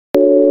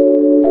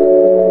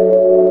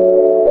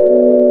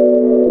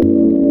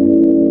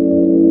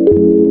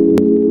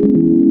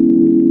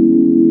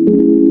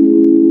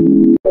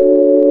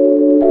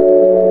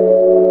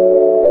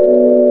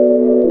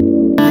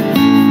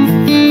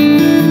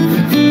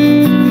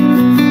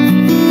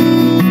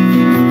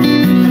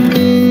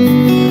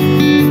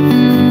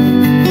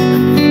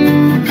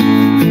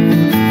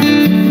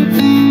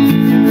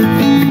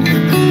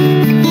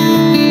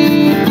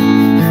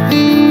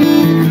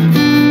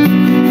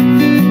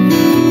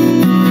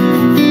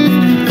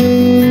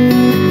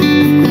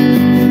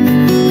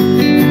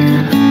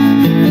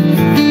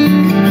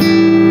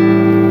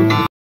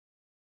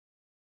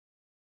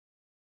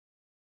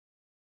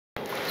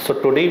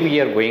today we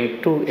are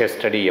going to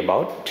study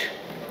about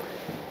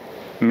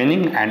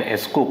meaning and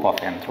scope of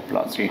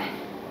anthropology,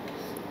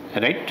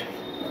 right?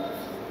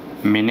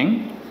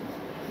 Meaning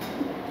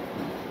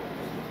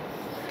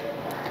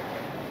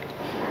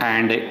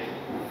and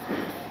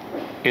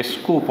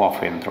scope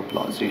of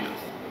anthropology.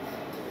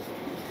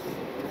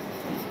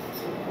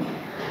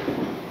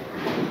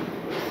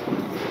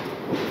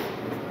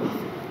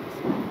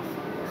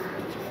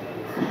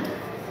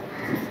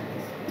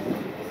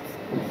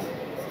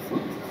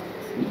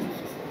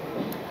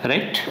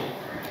 Right?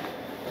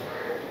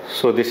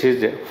 So this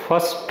is the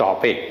first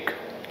topic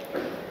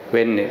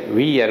when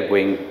we are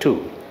going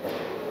to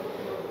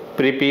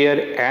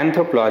prepare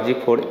anthropology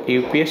for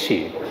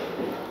UPSC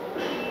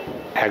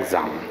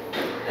exam,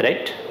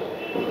 right?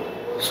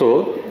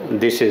 So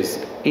this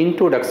is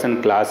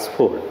introduction class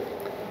for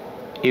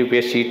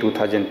UPSC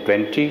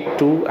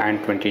 2022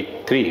 and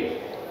 23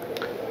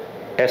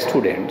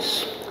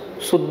 students.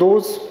 So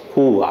those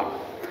who are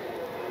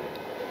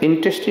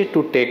interested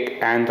to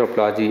take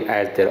anthropology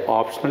as their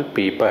optional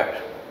paper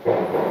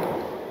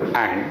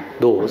and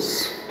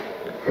those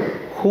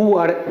who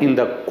are in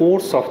the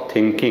course of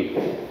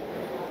thinking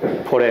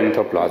for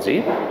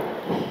anthropology.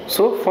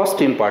 So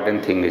first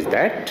important thing is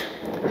that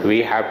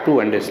we have to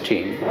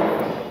understand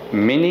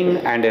meaning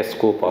and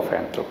scope of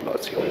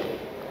anthropology.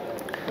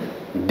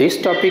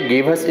 This topic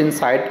gave us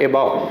insight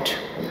about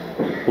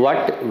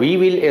what we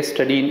will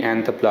study in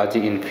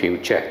anthropology in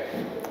future.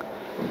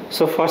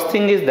 So first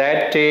thing is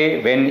that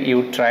when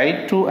you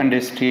try to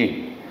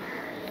understand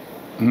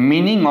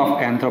meaning of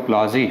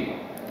anthropology,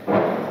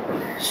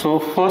 so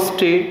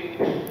first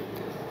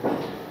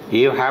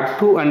you have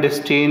to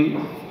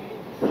understand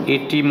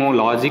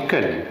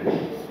etymological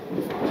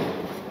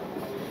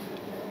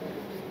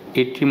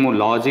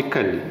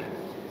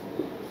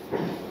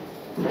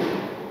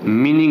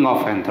meaning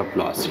of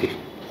anthropology.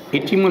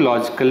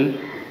 Etymological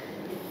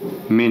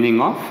meaning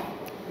of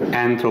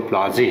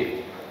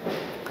anthropology,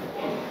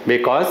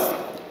 because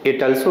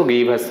it also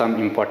gave us some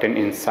important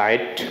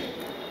insight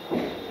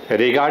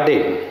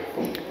regarding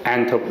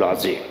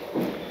anthropology.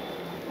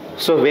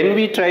 So when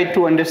we try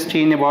to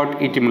understand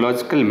about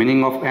etymological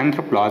meaning of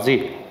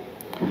anthropology,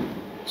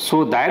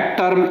 so that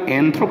term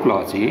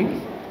anthropology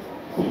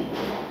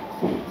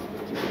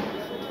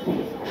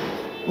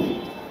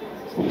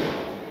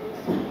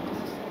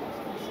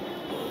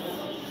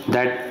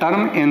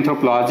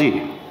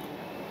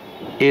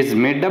is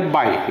made up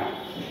by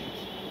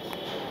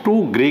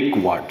two Greek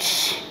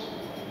words.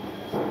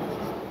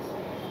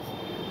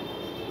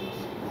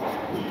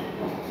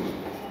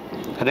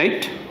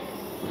 Right?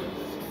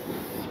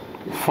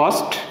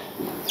 First,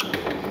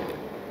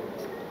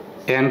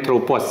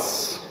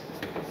 anthropos.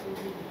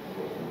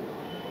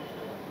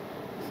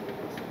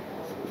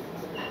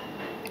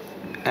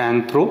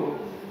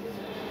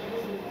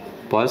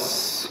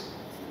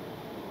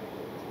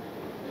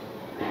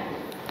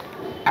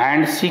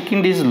 And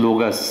second is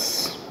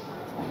logos.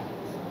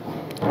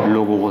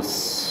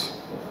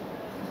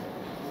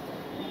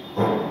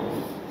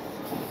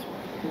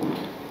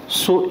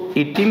 So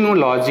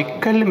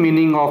etymological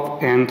meaning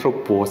of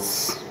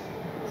anthropos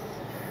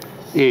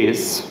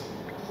is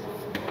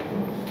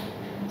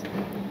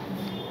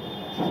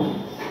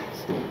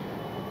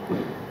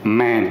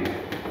man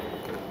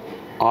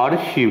or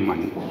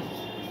human,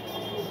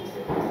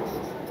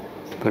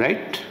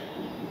 right?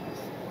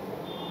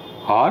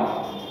 Or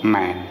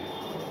man.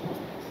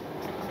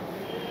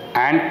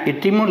 And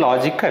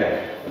etymological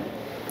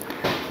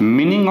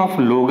meaning of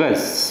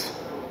logos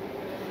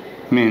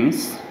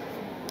means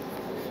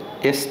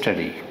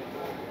study,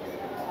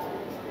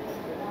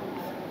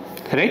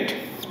 right?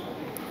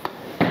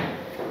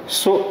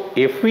 So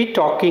if we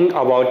talking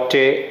about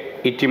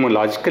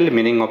etymological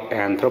meaning of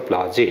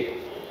anthropology,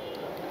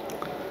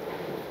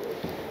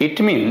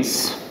 it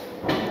means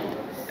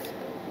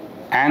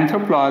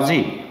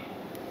anthropology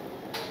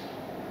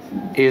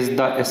is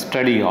the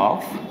study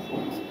of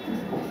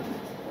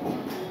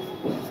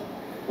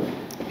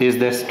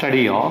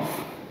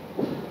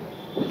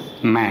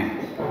man,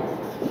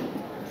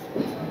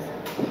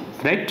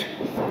 right?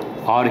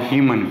 Or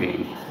human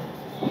being.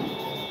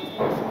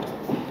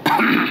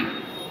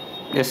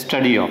 A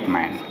study of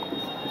man.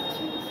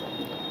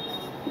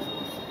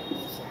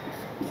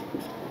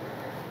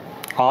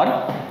 Or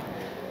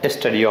a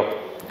study of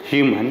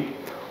human,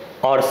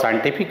 or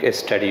scientific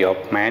study of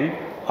man,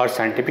 or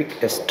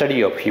scientific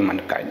study of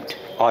humankind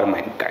or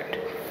mankind.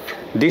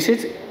 This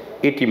is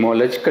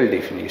etymological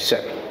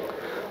definition.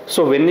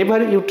 So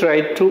whenever you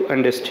try to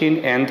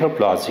understand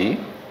anthropology,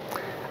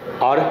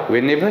 or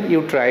whenever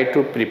you try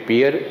to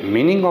prepare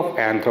meaning of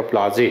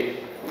anthropology,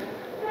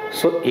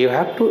 so you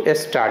have to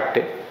start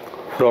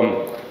from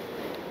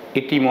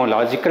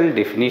etymological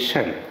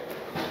definition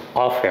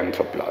of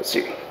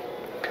anthropology.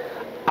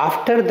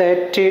 After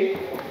that,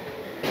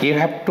 you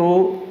have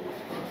to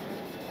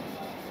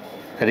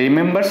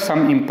remember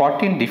some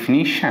important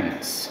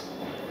definitions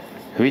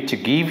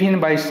which given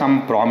by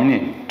some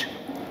prominent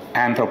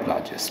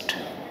anthropologist,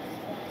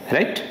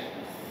 right?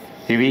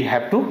 We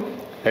have to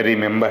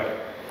remember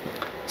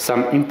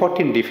some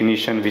important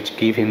definition which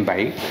given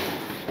by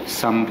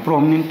some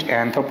prominent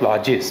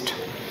anthropologist.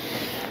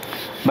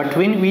 But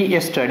when we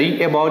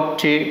study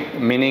about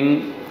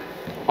meaning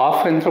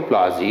of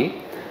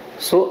anthropology,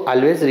 so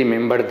always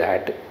remember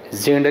that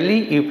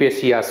generally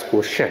UPSC asks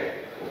question,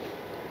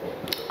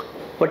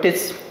 what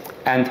is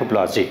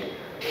anthropology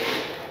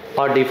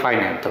or define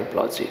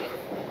anthropology?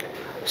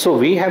 So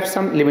we have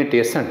some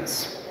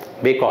limitations,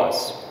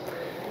 because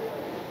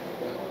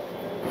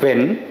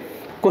when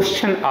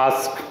question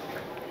asks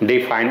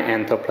define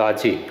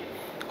anthropology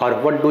or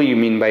what do you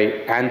mean by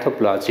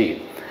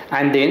anthropology,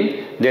 and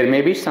then there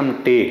may be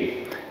some tail,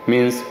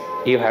 means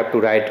you have to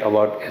write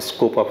about a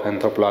scope of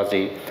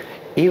anthropology,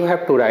 you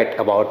have to write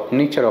about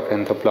nature of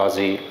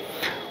anthropology,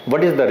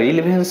 what is the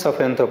relevance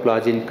of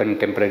anthropology in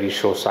contemporary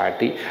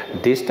society.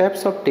 These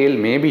types of tail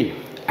may be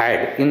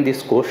added in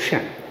this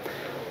question.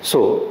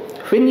 So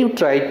when you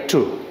try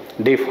to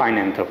define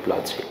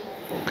anthropology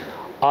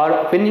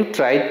or when you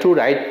try to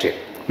write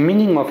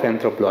meaning of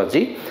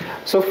anthropology,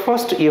 so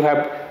first you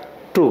have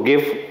to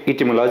give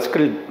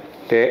etymological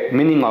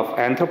meaning of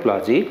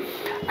anthropology,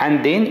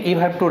 and then you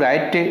have to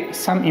write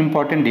some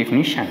important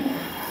definition.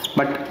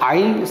 But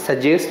I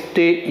suggest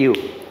you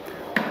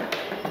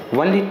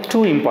only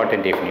two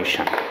important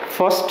definition.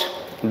 First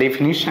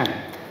definition,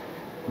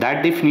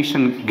 that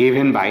definition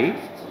given by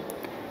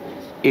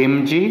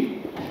M.G.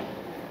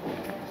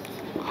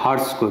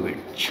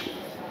 Herskovits.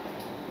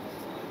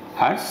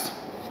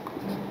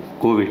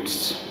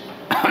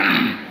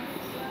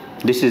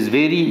 This is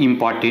very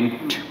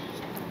important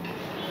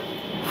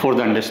for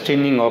the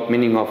understanding of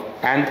meaning of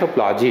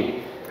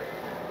anthropology.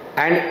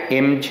 And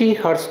M.G.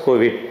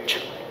 Herskovits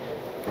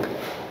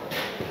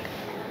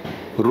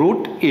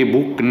wrote a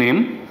book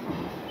named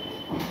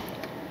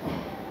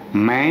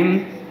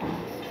Man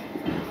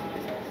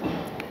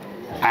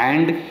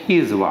and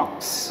His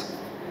Works,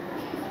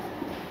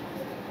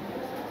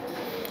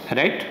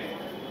 right?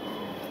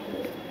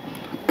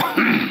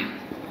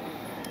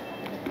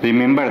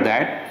 Remember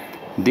that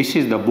this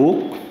is the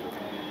book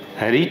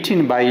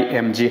written by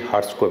M.G.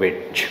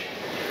 Herskovits,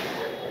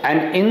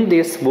 and in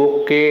this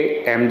book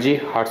M.G.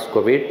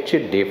 Herskovits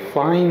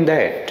defined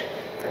that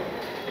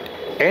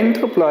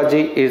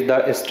anthropology is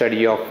the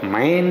study of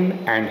man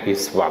and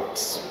his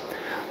works.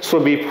 So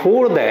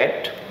before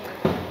that,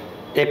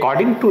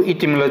 according to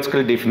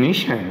etymological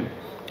definition,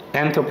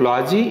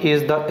 anthropology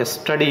is the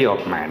study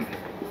of man,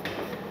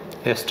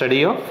 a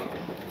study of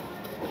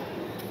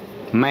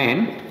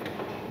man.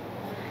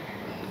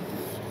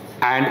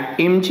 And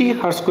M.G.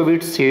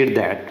 Herskovits said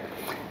that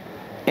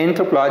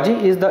anthropology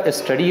is the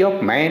study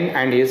of man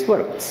and his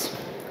works.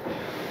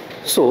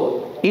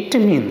 So it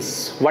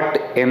means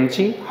what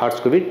M.G.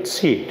 Herskovits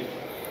said,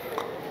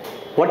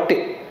 what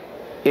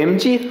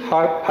M.G.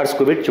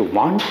 Herskovits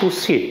want to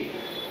say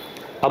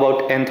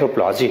about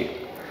anthropology.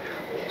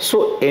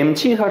 So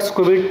M.G.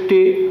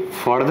 Herskovits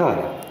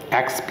further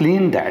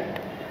explained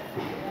that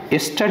a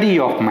study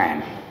of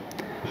man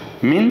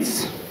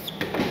means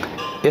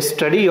a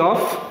study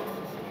of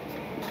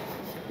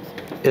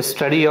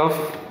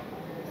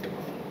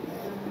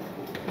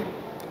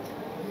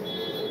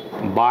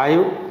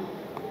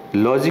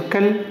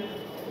biological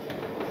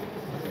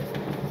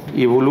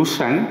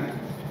evolution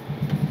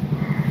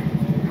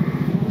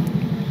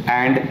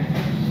and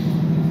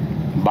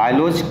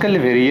biological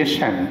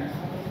variation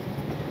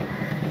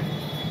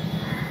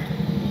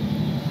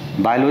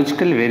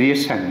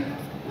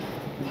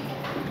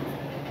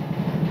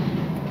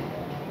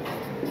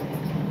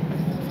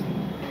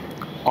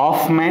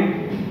of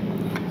man.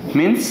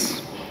 Means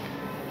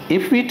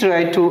if we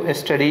try to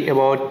study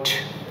about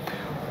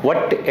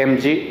what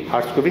M.G.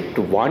 Herskovits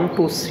want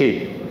to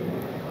say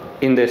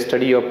in the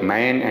study of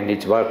man and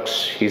his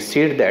works, he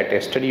said that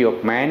a study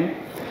of man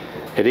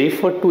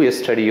refer to a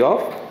study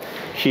of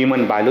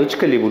human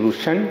biological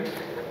evolution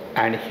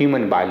and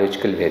human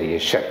biological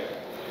variation.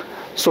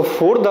 So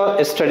for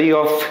the study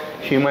of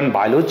human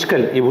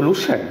biological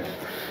evolution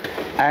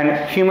and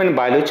human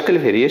biological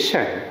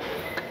variation,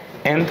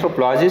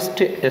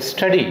 anthropologists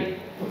study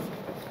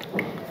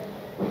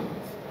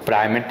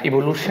primate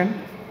evolution,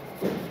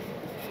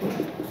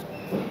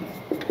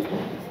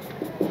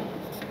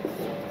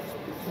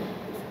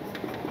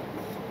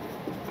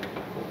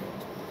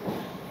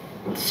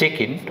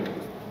 second,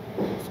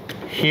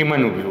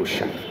 human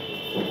evolution,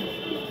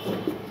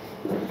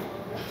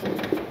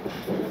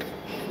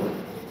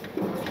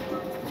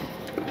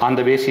 on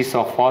the basis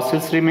of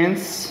fossils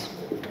remains,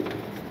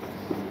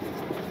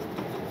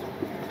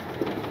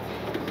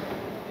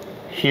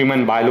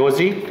 human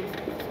biology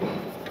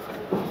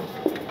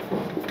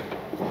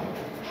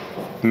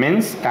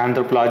means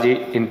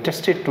anthropology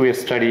interested to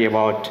study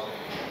about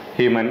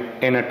human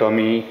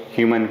anatomy,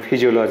 human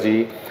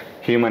physiology,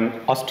 human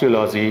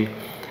osteology,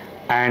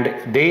 and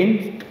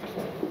then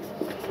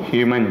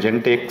human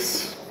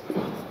genetics,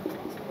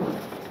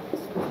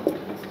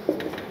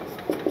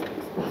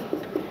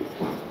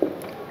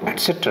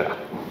 etc.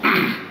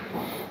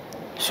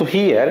 So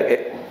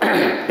here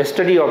a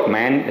study of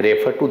man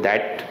refer to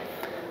that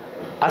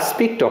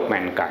aspect of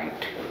mankind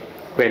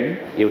when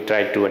you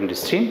try to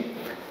understand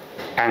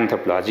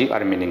anthropology or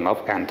meaning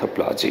of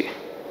anthropology.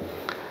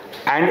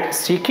 And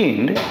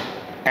second,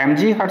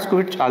 M.G.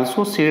 Herskovits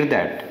also said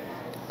that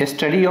a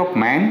study of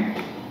man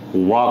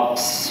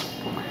works.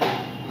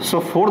 So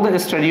for the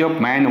study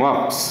of man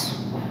works,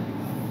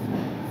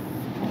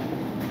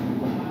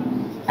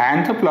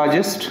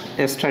 anthropologists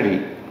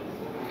study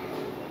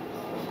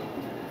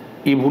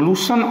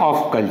evolution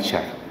of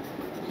culture,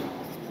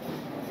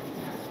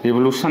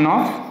 evolution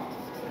of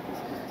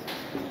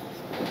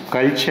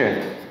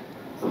culture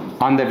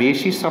on the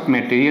basis of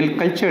material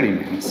culture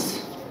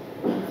remains.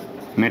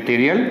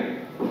 Material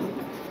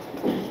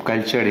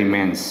culture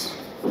remains.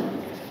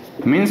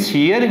 Means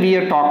here we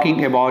are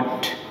talking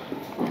about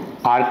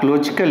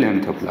archaeological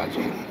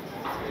anthropology.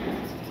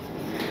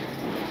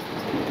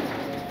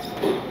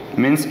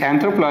 Means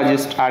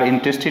anthropologists are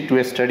interested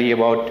to study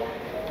about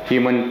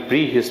human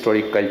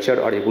prehistoric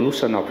culture or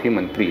evolution of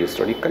human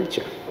prehistoric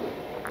culture.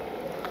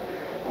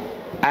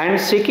 And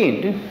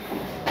second,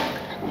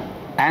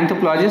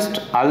 anthropologists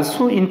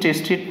also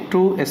interested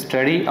to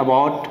study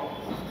about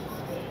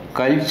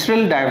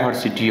cultural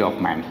diversity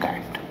of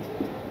mankind.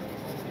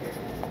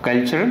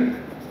 Cultural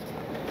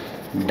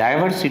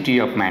diversity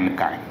of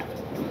mankind.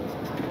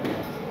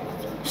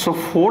 So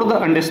for the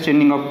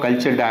understanding of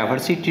cultural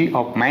diversity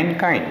of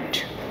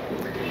mankind,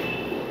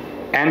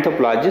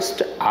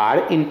 anthropologists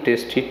are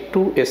interested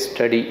to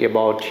study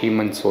about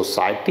human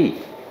society,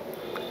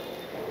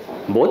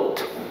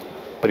 both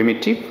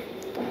primitive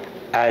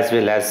as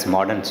well as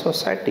modern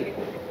society.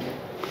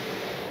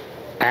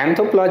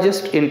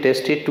 Anthropologists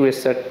interested to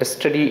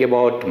study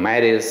about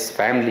marriage,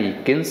 family,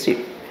 kinship,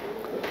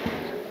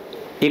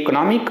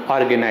 economic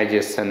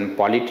organization,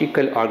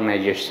 political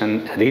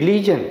organization,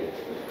 religion,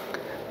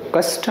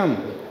 custom,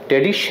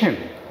 tradition,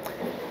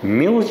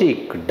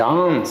 music,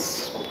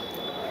 dance,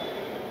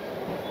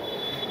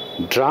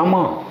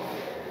 drama,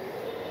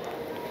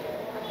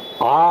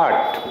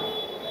 art.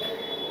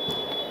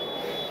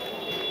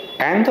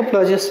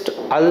 Anthropologists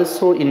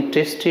also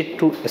interested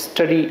to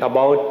study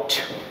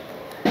about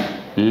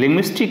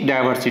linguistic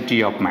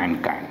diversity of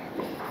mankind.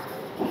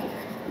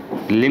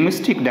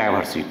 Linguistic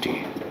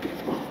diversity.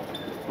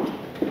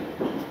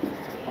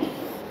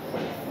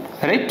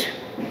 Right?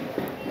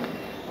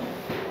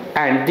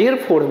 And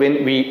therefore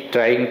when we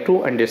trying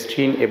to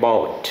understand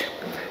about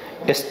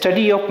a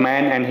study of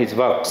man and his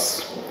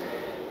works,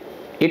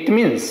 it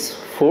means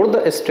for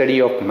the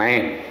study of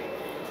man,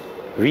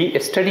 we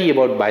study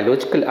about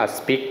biological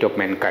aspect of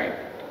mankind,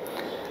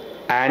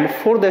 and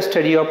for the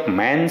study of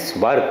man's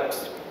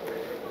works,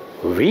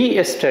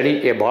 we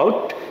study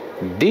about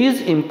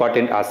these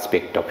important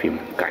aspect of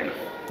humankind.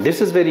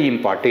 This is very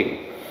important,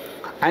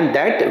 and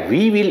that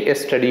we will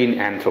study in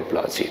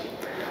anthropology.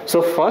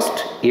 So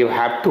first you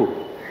have to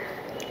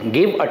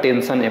give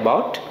attention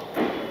about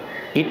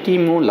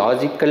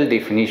etymological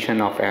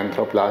definition of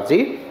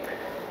anthropology,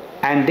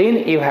 and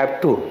then you have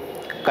to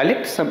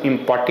collect some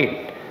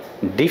important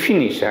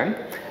definition,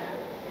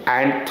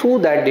 and through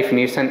that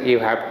definition you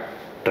have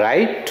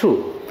tried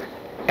to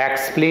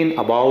explain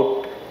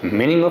about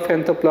meaning of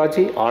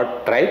anthropology or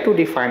try to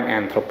define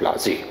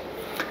anthropology.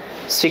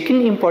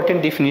 Second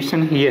important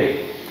definition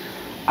here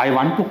I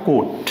want to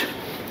quote,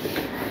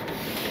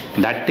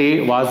 that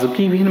was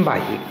given by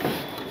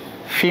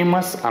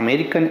famous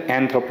American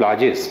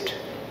anthropologist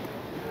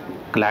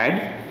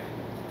Clyde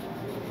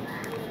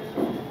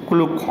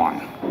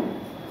Kluckhohn.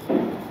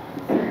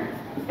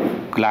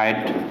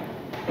 Clyde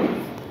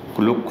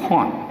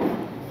Kluckhohn.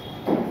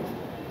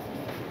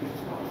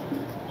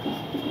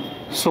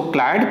 So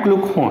Clyde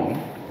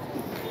Kluckhohn,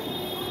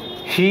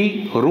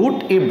 he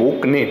wrote a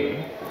book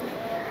named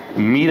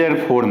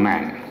Mirror for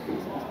Man.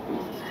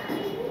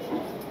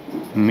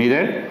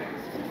 Mirror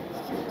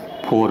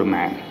for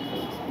Man.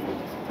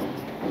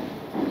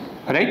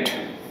 Right?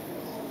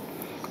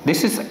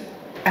 This is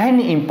an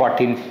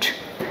important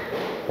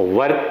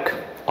work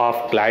of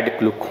Clyde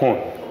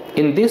Kluckhohn.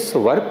 In this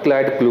work,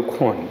 Clyde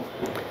Kluckhohn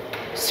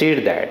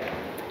said that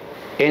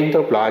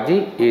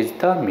anthropology is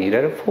the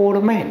mirror for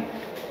man.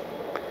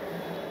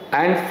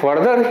 And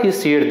further he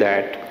said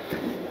that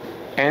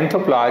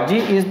anthropology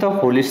is the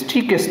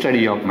holistic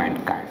study of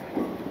mankind.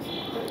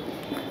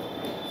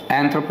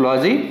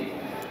 Anthropology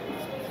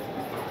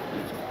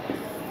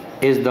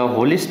is the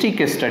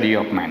holistic study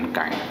of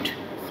mankind.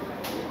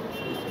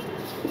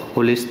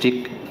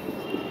 Holistic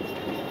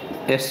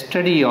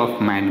study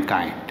of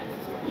mankind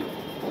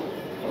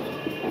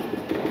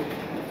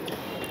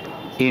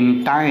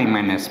in time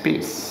and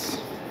space.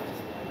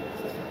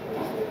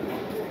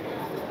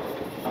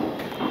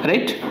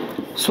 Right?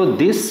 So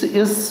this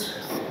is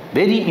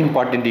very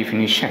important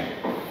definition.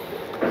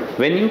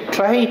 When you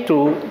try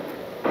to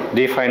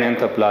define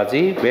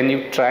anthropology, when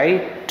you try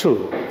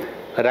to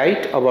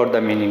write about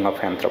the meaning of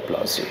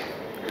anthropology.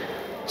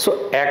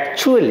 So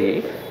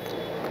actually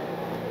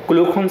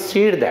Kluckhohn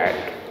said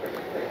that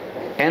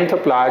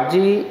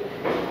anthropology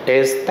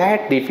is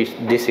that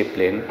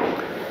discipline.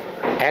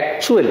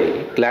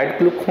 Actually Clyde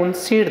Kluckhohn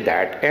said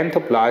that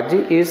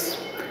anthropology is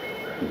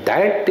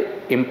that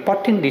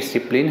important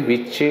discipline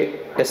which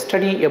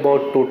study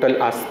about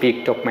total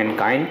aspect of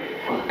mankind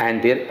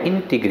and their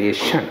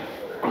integration.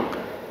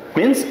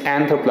 Means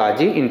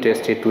anthropology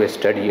interested to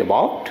study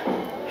about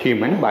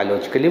human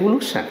biological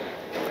evolution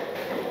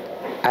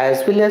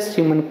as well as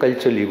human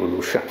cultural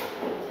evolution,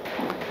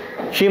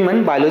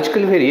 human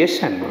biological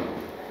variation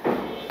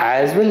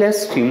as well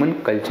as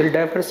human cultural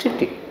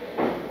diversity.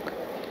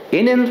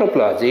 In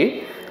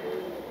anthropology,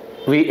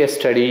 we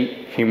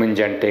study human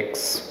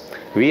genetics,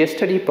 we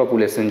study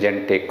population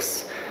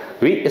genetics,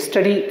 we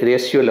study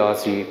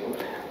raciology,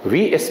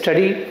 we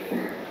study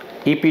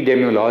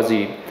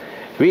epidemiology,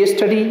 we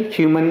study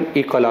human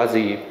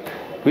ecology,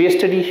 we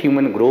study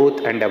human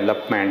growth and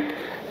development,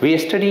 we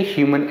study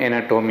human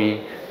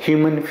anatomy,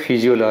 human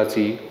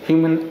physiology,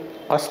 human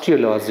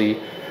osteology,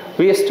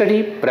 we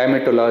study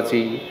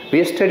primatology,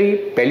 we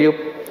study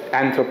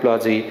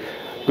paleoanthropology,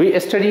 we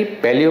study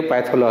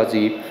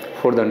paleopathology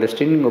for the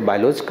understanding of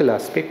biological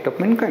aspect of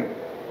mankind.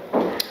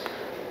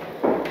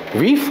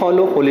 We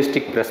follow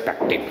holistic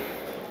perspective,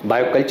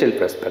 biocultural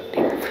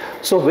perspective.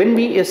 So when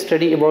we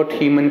study about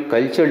human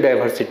cultural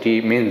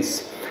diversity,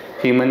 means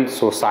human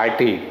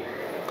society,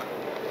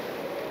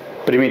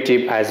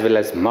 primitive as well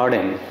as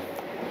modern,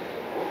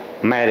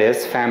 marriage,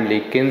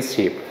 family,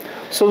 kinship.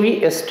 So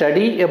we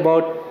study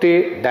about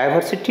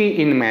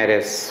diversity in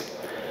marriage,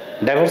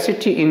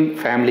 diversity in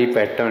family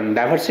pattern,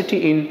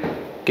 diversity in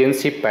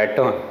kinship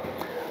pattern.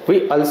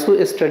 We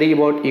also study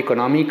about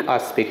economic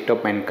aspect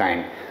of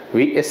mankind.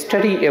 We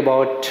study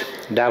about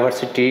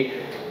diversity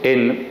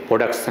in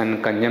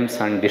production,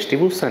 consumption,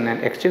 distribution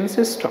and exchange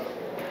system.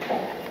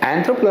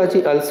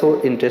 Anthropology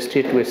also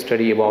interested to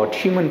study about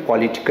human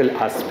political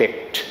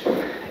aspect,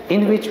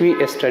 in which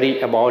we study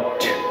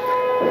about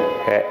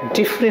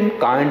different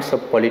kinds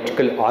of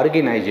political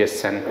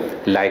organization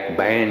like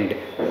band,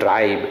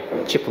 tribe,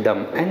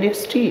 chiefdom and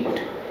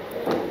state.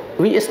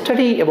 We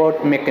study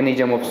about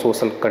mechanism of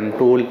social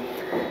control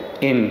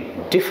in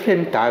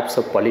different types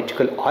of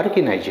political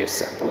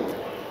organization.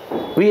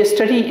 We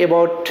study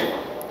about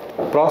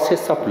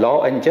process of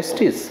law and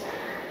justice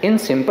in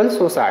simple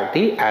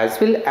society as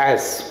well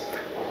as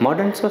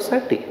modern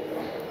society.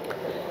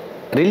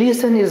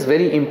 Religion is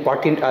very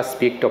important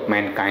aspect of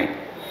mankind,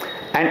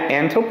 and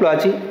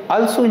anthropology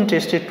also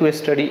interested to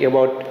study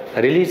about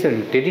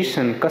religion,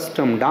 tradition,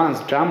 custom, dance,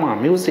 drama,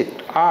 music,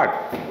 art,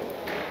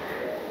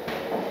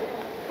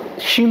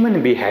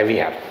 human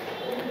behavior.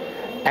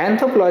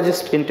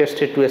 Anthropologists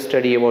interested to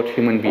study about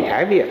human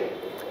behavior,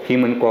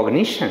 human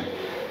cognition,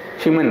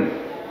 human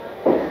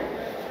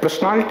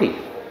personality,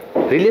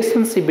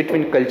 relationship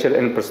between culture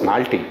and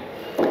personality,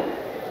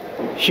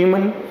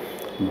 human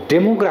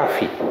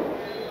demography.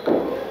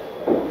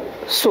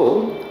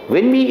 So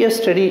when we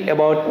study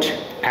about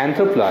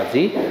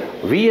anthropology,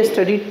 we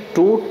study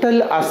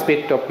total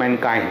aspect of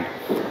mankind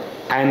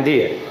and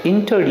their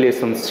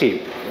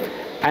interrelationship,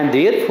 and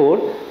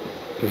therefore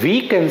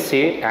we can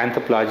say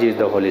anthropology is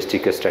the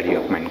holistic study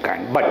of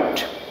mankind.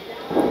 But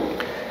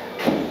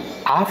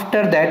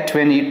after that,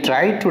 when we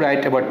try to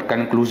write about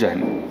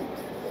conclusion,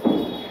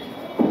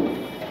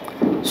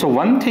 so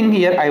one thing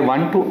here I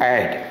want to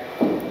add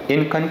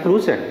in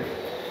conclusion,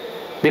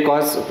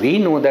 because we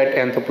know that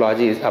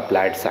anthropology is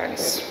applied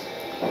science.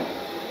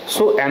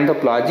 So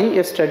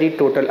anthropology study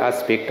total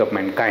aspect of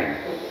mankind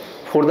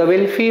for the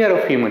welfare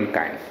of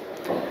humankind,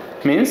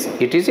 means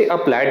it is a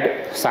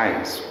applied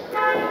science.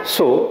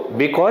 So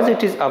because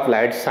it is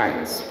applied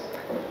science,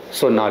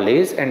 so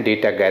knowledge and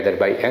data gathered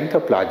by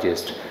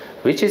anthropologists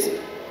which is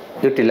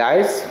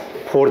utilized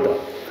for the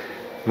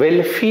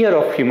welfare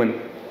of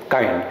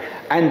humankind,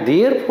 and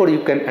therefore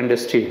you can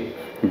understand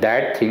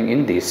that thing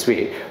in this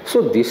way.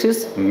 So this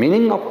is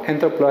meaning of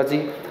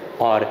anthropology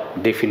or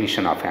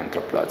definition of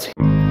anthropology.